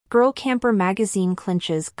Girl Camper magazine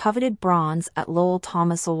clinches coveted bronze at Lowell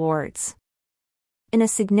Thomas Awards. In a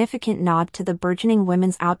significant nod to the burgeoning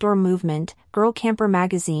women's outdoor movement, Girl Camper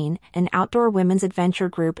magazine, an outdoor women's adventure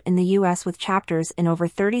group in the U.S. with chapters in over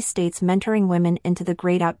 30 states mentoring women into the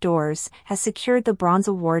great outdoors, has secured the Bronze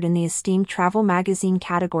Award in the esteemed travel magazine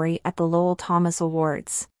category at the Lowell Thomas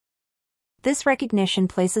Awards. This recognition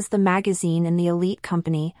places the magazine in the elite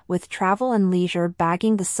company, with Travel and Leisure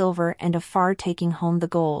bagging the silver and Afar taking home the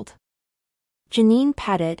gold. Janine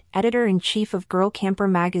Pettit, editor-in-chief of Girl Camper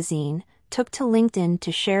magazine, took to LinkedIn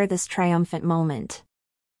to share this triumphant moment.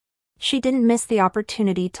 She didn't miss the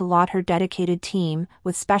opportunity to laud her dedicated team,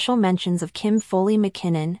 with special mentions of Kim Foley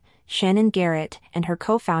McKinnon, Shannon Garrett, and her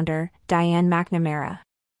co-founder, Diane McNamara.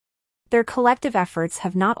 Their collective efforts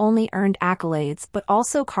have not only earned accolades but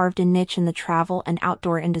also carved a niche in the travel and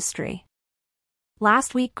outdoor industry.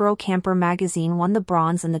 Last week, Girl Camper magazine won the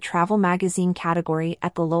bronze in the travel magazine category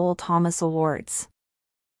at the Lowell Thomas Awards.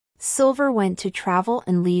 Silver went to Travel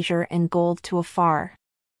and Leisure and gold to Afar.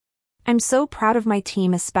 I'm so proud of my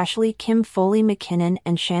team, especially Kim Foley McKinnon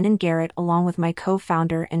and Shannon Garrett, along with my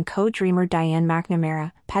co-founder and co-dreamer Diane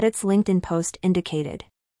McNamara, Pettit's LinkedIn post indicated.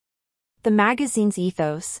 The magazine's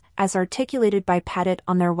ethos, as articulated by Pettit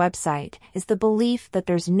on their website, is the belief that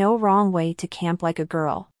there's no wrong way to camp like a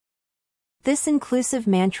girl. This inclusive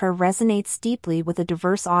mantra resonates deeply with a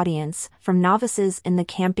diverse audience, from novices in the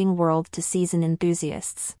camping world to seasoned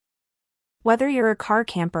enthusiasts. Whether you're a car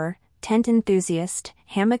camper, tent enthusiast,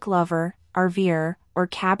 hammock lover, RVer, or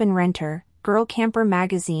cabin renter, Girl Camper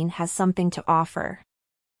magazine has something to offer.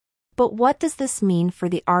 But what does this mean for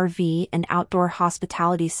the RV and outdoor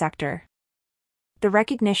hospitality sector? The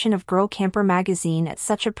recognition of Girl Camper magazine at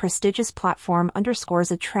such a prestigious platform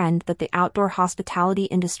underscores a trend that the outdoor hospitality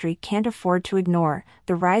industry can't afford to ignore: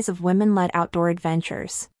 the rise of women-led outdoor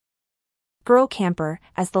adventures. Girl Camper,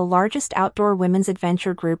 as the largest outdoor women's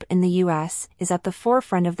adventure group in the U.S., is at the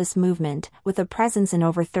forefront of this movement, with a presence in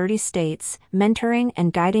over 30 states, mentoring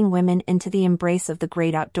and guiding women into the embrace of the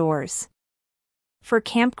great outdoors. For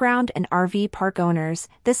campground and RV park owners,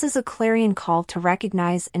 this is a clarion call to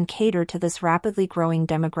recognize and cater to this rapidly growing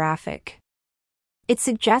demographic. It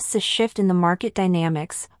suggests a shift in the market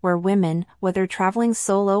dynamics, where women, whether traveling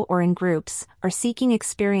solo or in groups, are seeking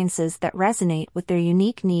experiences that resonate with their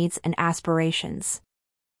unique needs and aspirations.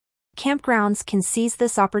 Campgrounds can seize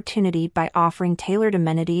this opportunity by offering tailored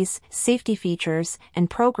amenities, safety features,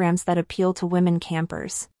 and programs that appeal to women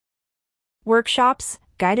campers. Workshops,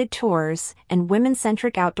 guided tours, and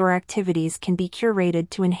women-centric outdoor activities can be curated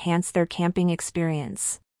to enhance their camping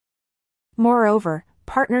experience. Moreover,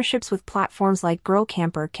 partnerships with platforms like Girl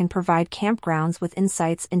Camper can provide campgrounds with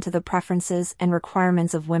insights into the preferences and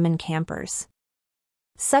requirements of women campers.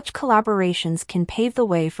 Such collaborations can pave the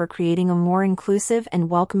way for creating a more inclusive and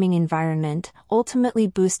welcoming environment, ultimately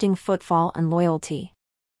boosting footfall and loyalty.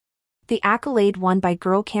 The accolade won by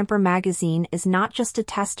Girl Camper magazine is not just a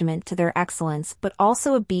testament to their excellence but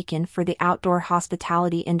also a beacon for the outdoor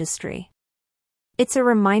hospitality industry. It's a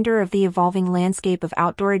reminder of the evolving landscape of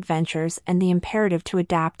outdoor adventures and the imperative to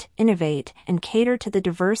adapt, innovate, and cater to the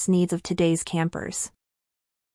diverse needs of today's campers.